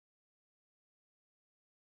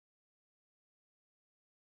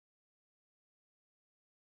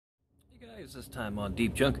Hey guys, this time on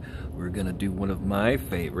Deep Junk, we're going to do one of my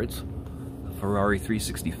favorites, the Ferrari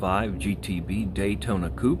 365 GTB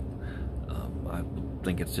Daytona Coupe. I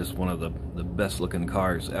think it's just one of the best looking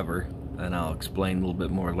cars ever, and I'll explain a little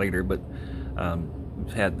bit more later, but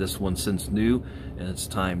we've had this one since new, and it's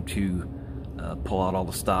time to pull out all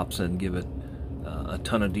the stops and give it a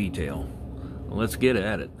ton of detail. Well, let's get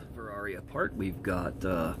at it. Ferrari apart, we've got,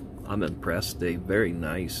 I'm impressed, a very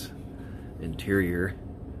nice interior.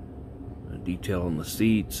 Detail on the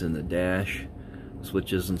seats and the dash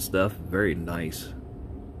switches and stuff, very nice,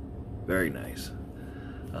 very nice.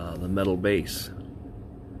 The metal base,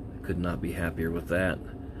 could not be happier with that.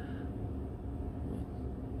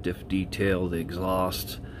 Diff detail, the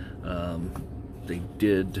exhaust. They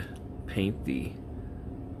did paint the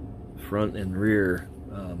front and rear,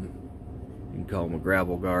 you can call them a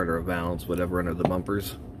gravel guard or a valance, whatever, under the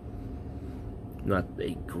bumpers. Not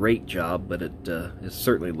a great job, but it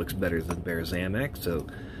certainly looks better than Bear's Amex, so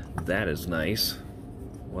that is nice.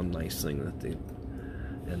 One nice thing that they,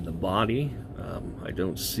 and the body, I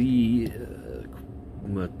don't see,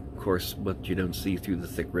 of course, what you don't see through the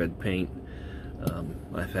thick red paint.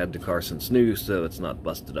 I've had the car since new, so it's not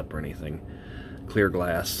busted up or anything. Clear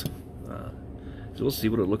glass. So we'll see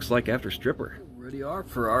what it looks like after stripper. Ready are.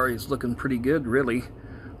 Ferrari's looking pretty good, really.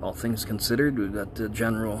 All things considered. We've got the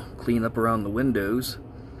general cleanup around the windows.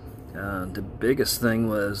 The biggest thing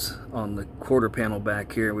was on the quarter panel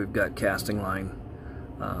back here. We've got casting line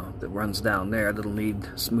that runs down there that'll need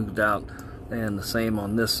smoothed out, and the same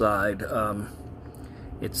on this side.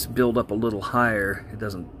 It's built up a little higher.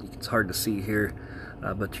 It's hard to see here,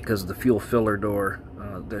 but because of the fuel filler door,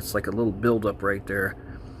 there's like a little buildup right there,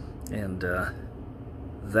 and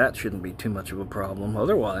that shouldn't be too much of a problem.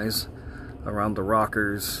 Otherwise, around the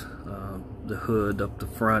rockers, the hood up the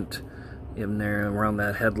front, in there, around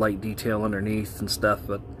that headlight detail underneath and stuff,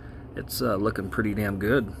 but it's looking pretty damn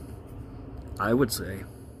good, I would say.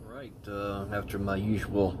 Right, after my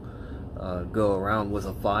usual go around with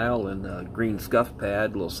a file and a green scuff pad,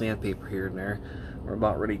 a little sandpaper here and there, we're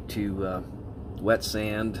about ready to wet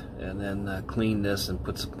sand and then clean this and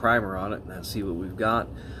put some primer on it and see what we've got.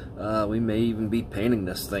 We may even be painting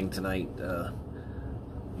this thing tonight.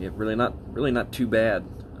 Yeah, really not too bad.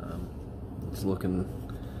 It's looking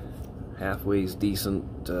halfway's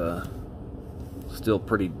decent. Still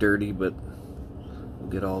pretty dirty, but we'll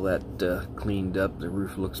get all that cleaned up. The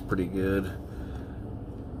roof looks pretty good.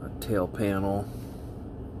 A tail panel.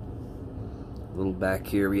 A little back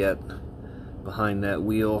here yet behind that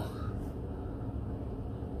wheel.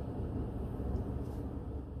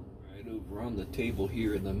 Right over on the table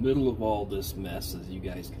here in the middle of all this mess, as you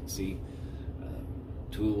guys can see.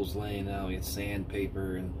 Tools laying out, we have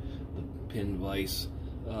sandpaper and the pin vise,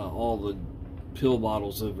 all the pill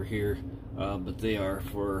bottles over here, but they are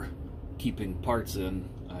for keeping parts in.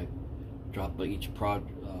 I drop each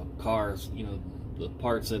car's, you know, the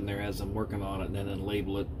parts in there as I'm working on it, and then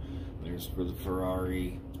label it. There's for the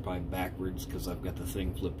Ferrari, it's probably backwards because I've got the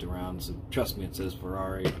thing flipped around, so trust me, it says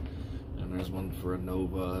Ferrari. And there's one for a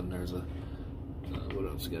Nova, and there's a what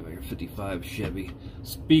else got here? 55 Chevy.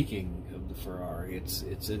 Speaking of the Ferrari,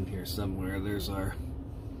 it's in here somewhere. There's our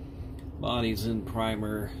bodies in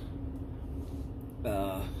primer.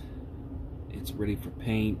 It's ready for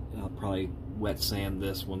paint. I'll probably wet sand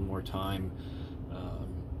this one more time,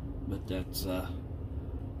 but that's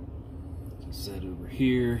set over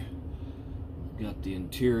here. We've got the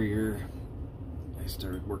interior. I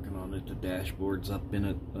started working on it. The dashboard's up in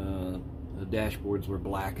it. The dashboards were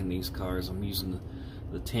black in these cars. I'm using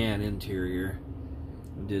the tan interior.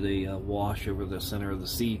 I did a wash over the center of the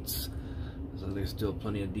seats, so there's still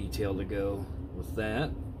plenty of detail to go with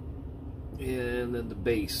that. And then the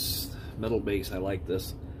base, metal base, I like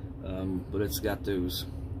this, but it's got those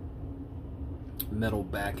metal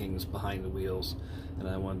backings behind the wheels, and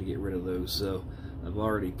I wanted to get rid of those, so I've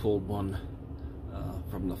already pulled one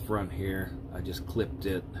from the front here. I just clipped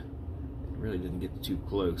it. It really didn't get too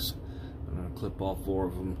close. I'm going to clip all four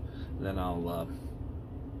of them, then I'll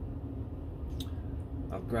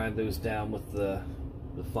grind those down with the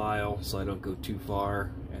file so I don't go too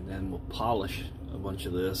far, and then we'll polish a bunch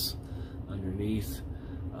of this underneath.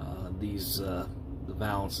 The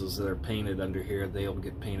valances that are painted under here, they'll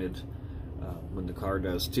get painted when the car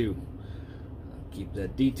does too. Keep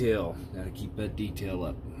that detail, gotta keep that detail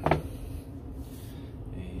up.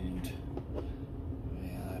 And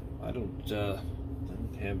yeah, I don't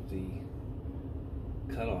have the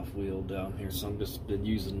cutoff wheel down here, so I'm just been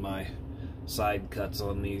using my side cuts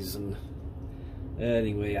on these. And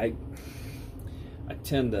anyway, I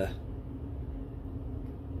tend to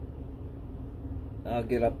I'll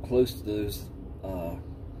get up close to those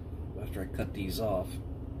after I cut these off.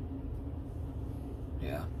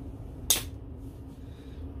 Yeah.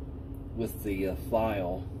 With the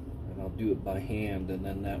file, and I'll do it by hand, and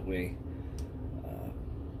then that way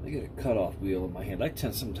I get a cutoff wheel in my hand. I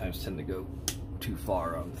sometimes tend to go too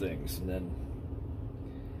far on things, and then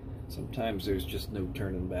sometimes there's just no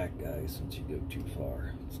turning back, guys, once you go too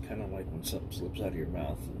far. It's kind of like when something slips out of your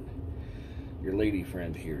mouth and your lady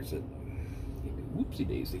friend hears it. You go, whoopsie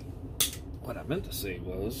daisy. What I meant to say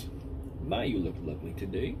was, my, you look lovely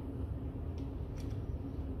today.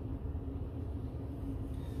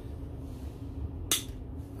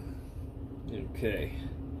 Okay.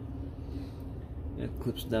 That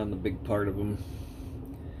clips down the big part of them.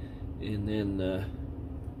 And then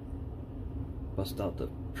bust out the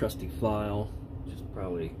trusty file, which is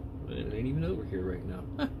probably, it ain't even over here right now.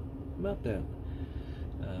 Huh, about that.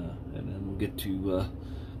 And then we'll get to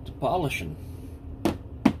polishing.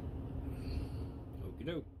 Okie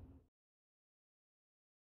doke.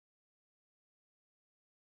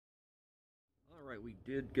 Alright, we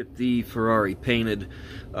did get the Ferrari painted.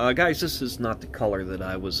 Guys, this is not the color that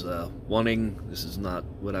I was wanting. This is not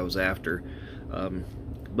what I was after.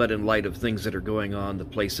 But in light of things that are going on, the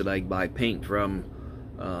place that I buy paint from,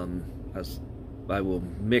 I will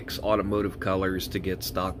mix automotive colors to get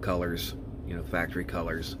stock colors, you know, factory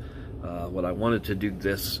colors. What I wanted to do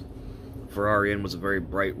this Ferrari in was a very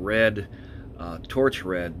bright red, torch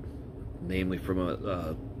red, namely from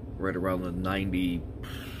a right around the 90,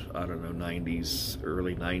 I don't know, 90s,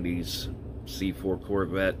 early 90s C4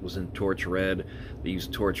 Corvette was in torch red. They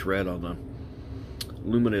used torch red on the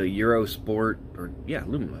Lumina Eurosport, or yeah,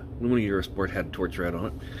 Lumina Eurosport had torch red on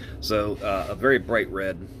it, so a very bright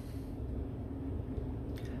red.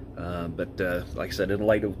 But like I said, in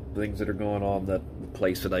light of things that are going on, the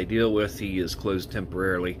place that I deal with, he is closed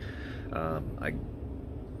temporarily. I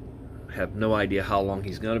have no idea how long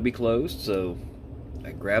he's going to be closed, so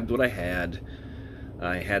I grabbed what I had.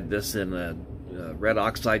 I had this in a red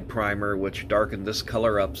oxide primer, which darkened this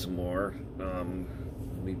color up some more.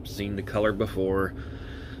 We've seen the color before,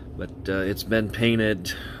 but it's been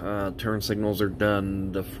painted. Turn signals are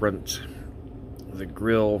done. The front, the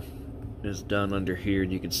grille is done under here,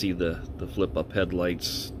 and you can see the flip-up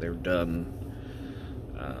headlights. They're done.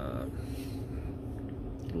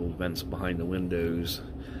 Little vents behind the windows.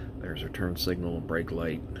 There's our turn signal, brake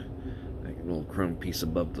light. Like a little chrome piece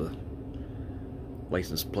above the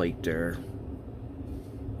license plate there.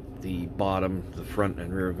 The bottom, the front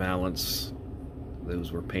and rear valance,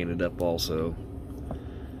 those were painted up also.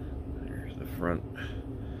 There's the front.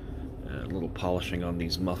 A little polishing on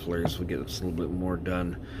these mufflers. We'll get this a little bit more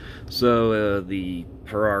done. So the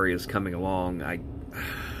Ferrari is coming along. I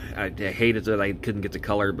hated that I couldn't get the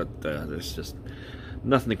color, but there's just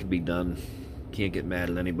nothing that can be done. Can't get mad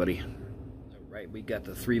at anybody. Alright, we got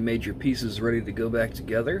the three major pieces ready to go back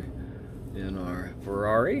together in our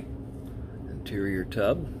Ferrari. Interior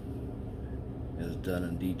tub is done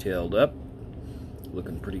and detailed up,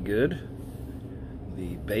 looking pretty good.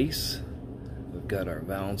 The base, we've got our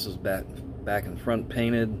valances back and front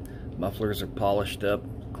painted, mufflers are polished up,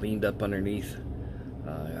 cleaned up underneath.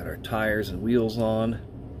 Got our tires and wheels on.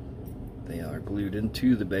 They are glued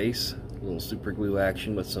into the base. A little super glue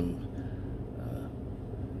action with some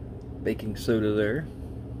baking soda there.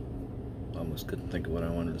 Almost couldn't think of what I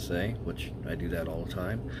wanted to say, which I do that all the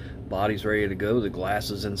time. Body's ready to go. The glass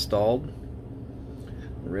is installed.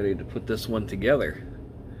 We're ready to put this one together.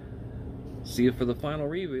 See you for the final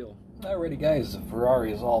reveal. Alrighty, guys, the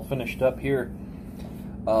Ferrari is all finished up here.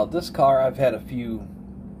 This car, I've got a few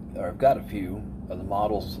of the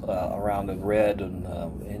models around in red and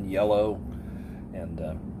in yellow, and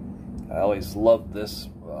I always loved this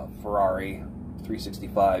Ferrari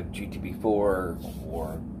 365 GTB4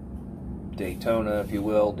 or Daytona, if you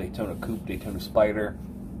will, Daytona Coupe, Daytona Spider.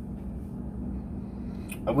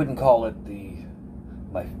 I wouldn't call it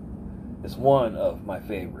it's one of my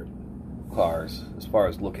favorite cars as far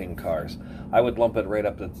as looking cars. I would lump it right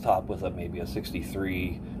up at the top with maybe a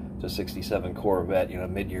 63 to 67 Corvette, you know,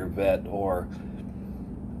 mid-year vet, or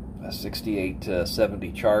a 68 to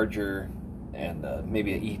 70 Charger, and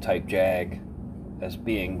maybe an E-Type Jag as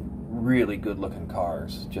being really good looking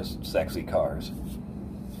cars, just sexy cars.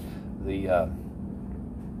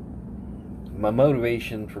 My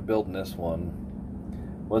motivation for building this one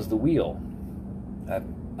was the wheel.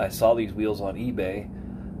 I saw these wheels on eBay.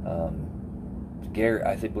 Gary,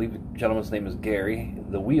 I believe the gentleman's name is Gary,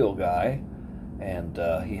 the wheel guy, and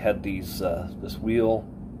he had this wheel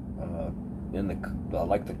in the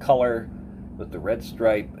like the color with the red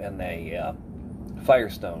stripe and a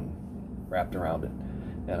Firestone wrapped around it.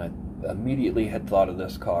 And I immediately had thought of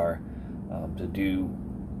this car to do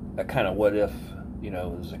a kind of what if, you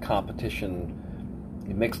know, there's a competition.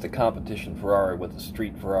 You mix the competition Ferrari with the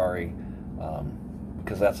street Ferrari,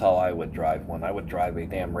 because that's how I would drive one. I would drive a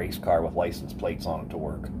damn race car with license plates on it to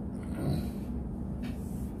work.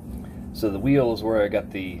 So the wheel is where I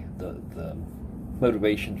got the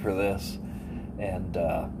motivation for this, and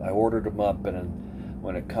I ordered them up, and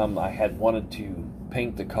when it come, I had wanted to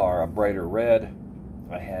paint the car a brighter red.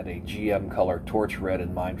 I had a GM color torch red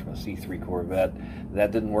in mind from a C3 Corvette.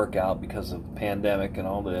 That didn't work out because of the pandemic and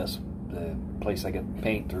all this. The place I get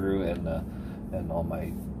paint through and all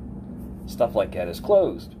my stuff like that is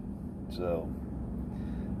closed. So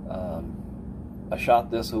I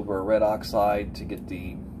shot this over a red oxide to get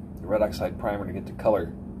the red oxide primer to get the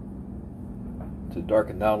color to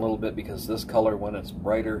darken down a little bit, because this color, when it's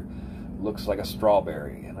brighter, looks like a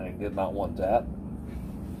strawberry, and I did not want that.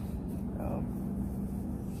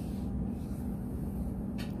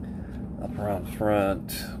 Up around front,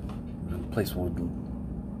 the place would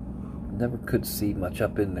never could see much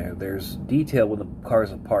up in there. There's detail when the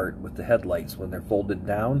car's apart with the headlights when they're folded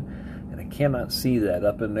down, and I cannot see that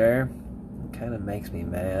up in there. It kind of makes me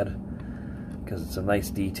mad, because it's a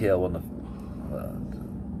nice detail when the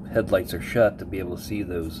headlights are shut to be able to see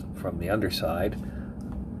those from the underside.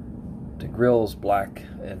 The grill's black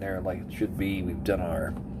in there like it should be. We've done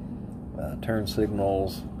our turn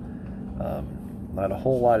signals. Not a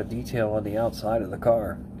whole lot of detail on the outside of the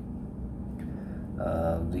car.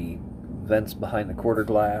 The vents behind the quarter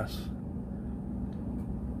glass.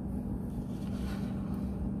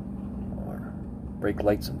 Our brake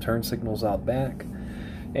lights and turn signals out back.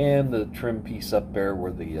 And the trim piece up there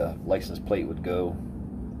where the license plate would go.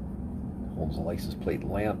 Holds the license plate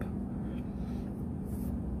lamp.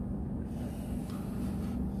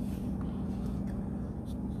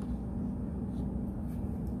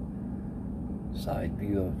 Side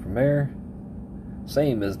view from there,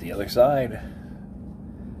 same as the other side,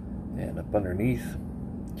 and up underneath,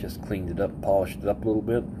 just cleaned it up and polished it up a little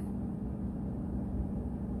bit.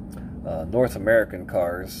 North American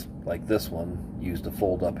cars like this one used a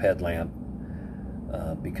fold-up headlamp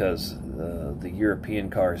because the European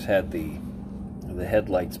cars had the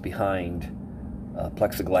headlights behind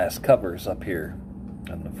plexiglass covers up here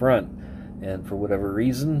on the front, and for whatever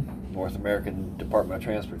reason North American Department of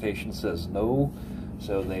Transportation says no,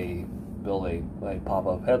 so they build a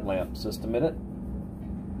pop-up headlamp system in it.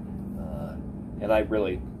 And I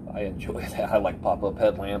enjoy that. I like pop-up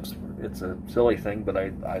headlamps. It's a silly thing, but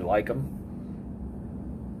I like them.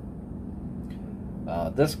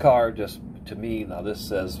 This car, just to me, now this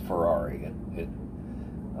says Ferrari.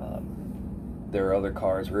 There are other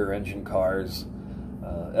cars, rear-engine cars,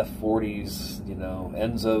 F40s, you know,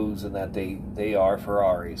 Enzos, and that they are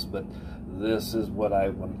Ferraris. But this is what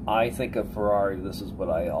when I think of Ferrari, this is what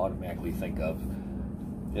I automatically think of,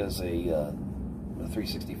 is a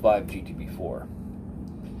 365 GTB4.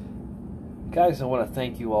 Guys, I want to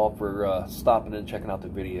thank you all for stopping in and checking out the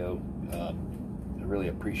video. I really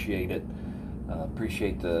appreciate it.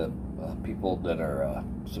 Appreciate the people that are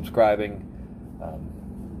subscribing.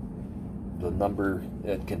 The number,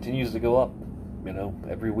 it continues to go up, you know,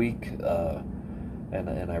 every week,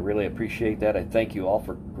 and I really appreciate that. I thank you all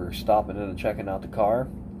for stopping in and checking out the car.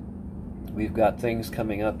 We've got things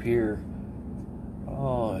coming up here.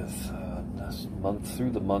 It's this month, through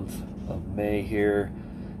the month of May here,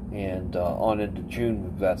 and on into June,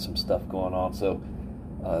 we've got some stuff going on. So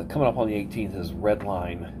coming up on the 18th is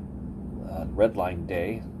Redline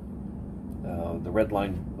Day. The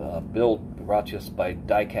Redline build brought to us by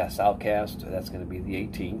Diecast Outcast. That's going to be the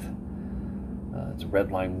 18th. It's a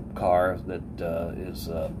Redline car that is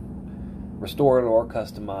restored or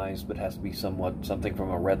customized, but has to be something from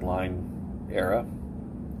a Redline era.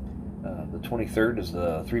 The 23rd is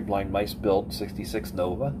the 3 Blind Mice build 66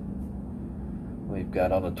 Nova. We've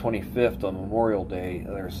got on the 25th, on Memorial Day,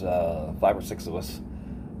 there's 5 or 6 of us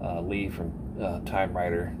leave from Time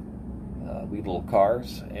Rider We Little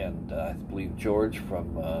Cars, and I believe George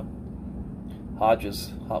from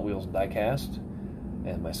Hodges Hot Wheels and Diecast,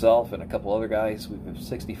 and myself and a couple other guys. We've got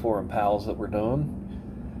 64 Impalas that we're doing.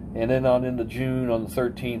 And then on into June, on the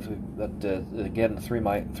 13th, we've got, again, the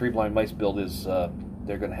 3 Blind Mice build is,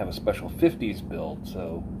 they're going to have a special 50s build,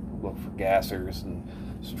 so look for gassers and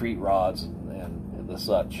street rods and the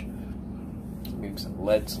such. Maybe some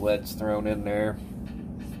lead sleds thrown in there.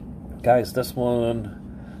 Guys, this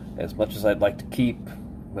one, as much as I'd like to keep,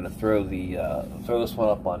 I'm going to throw this one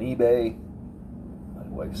up on eBay. My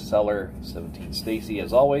wife's seller, 17 Stacy,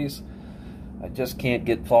 as always. I just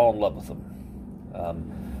can't fall in love with them.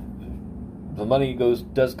 The money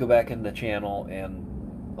does go back in the channel, and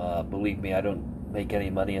believe me, I don't make any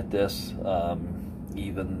money at this.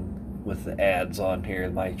 even with the ads on here.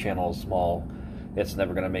 My channel is small. It's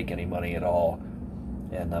never going to make any money at all.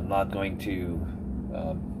 And I'm not going to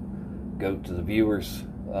go to the viewers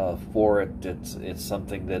for it. It's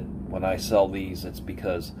something that when I sell these, it's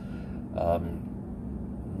because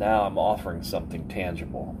now I'm offering something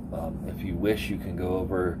tangible. If you wish, you can go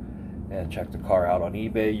over and check the car out on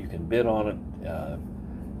eBay. You can bid on it.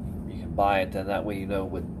 You can buy it, and that way you know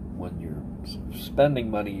when you're spending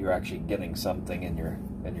money, you're actually getting something in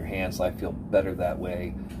your hands. I feel better that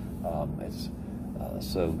way.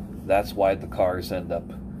 So that's why the cars end up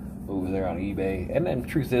over there on eBay. And then the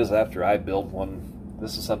truth is, after I build one,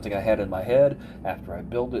 this is something I had in my head. After I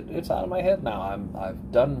build it, it's out of my head now.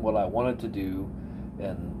 I've done what I wanted to do,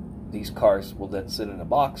 and these cars will then sit in a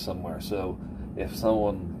box somewhere. So if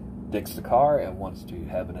someone digs the car and wants to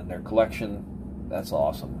have it in their collection, that's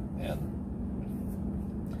awesome. And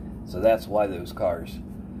so that's why those cars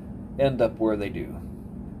end up where they do.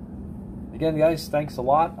 Again, guys, thanks a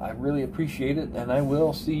lot. I really appreciate it, and I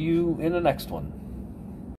will see you in the next one.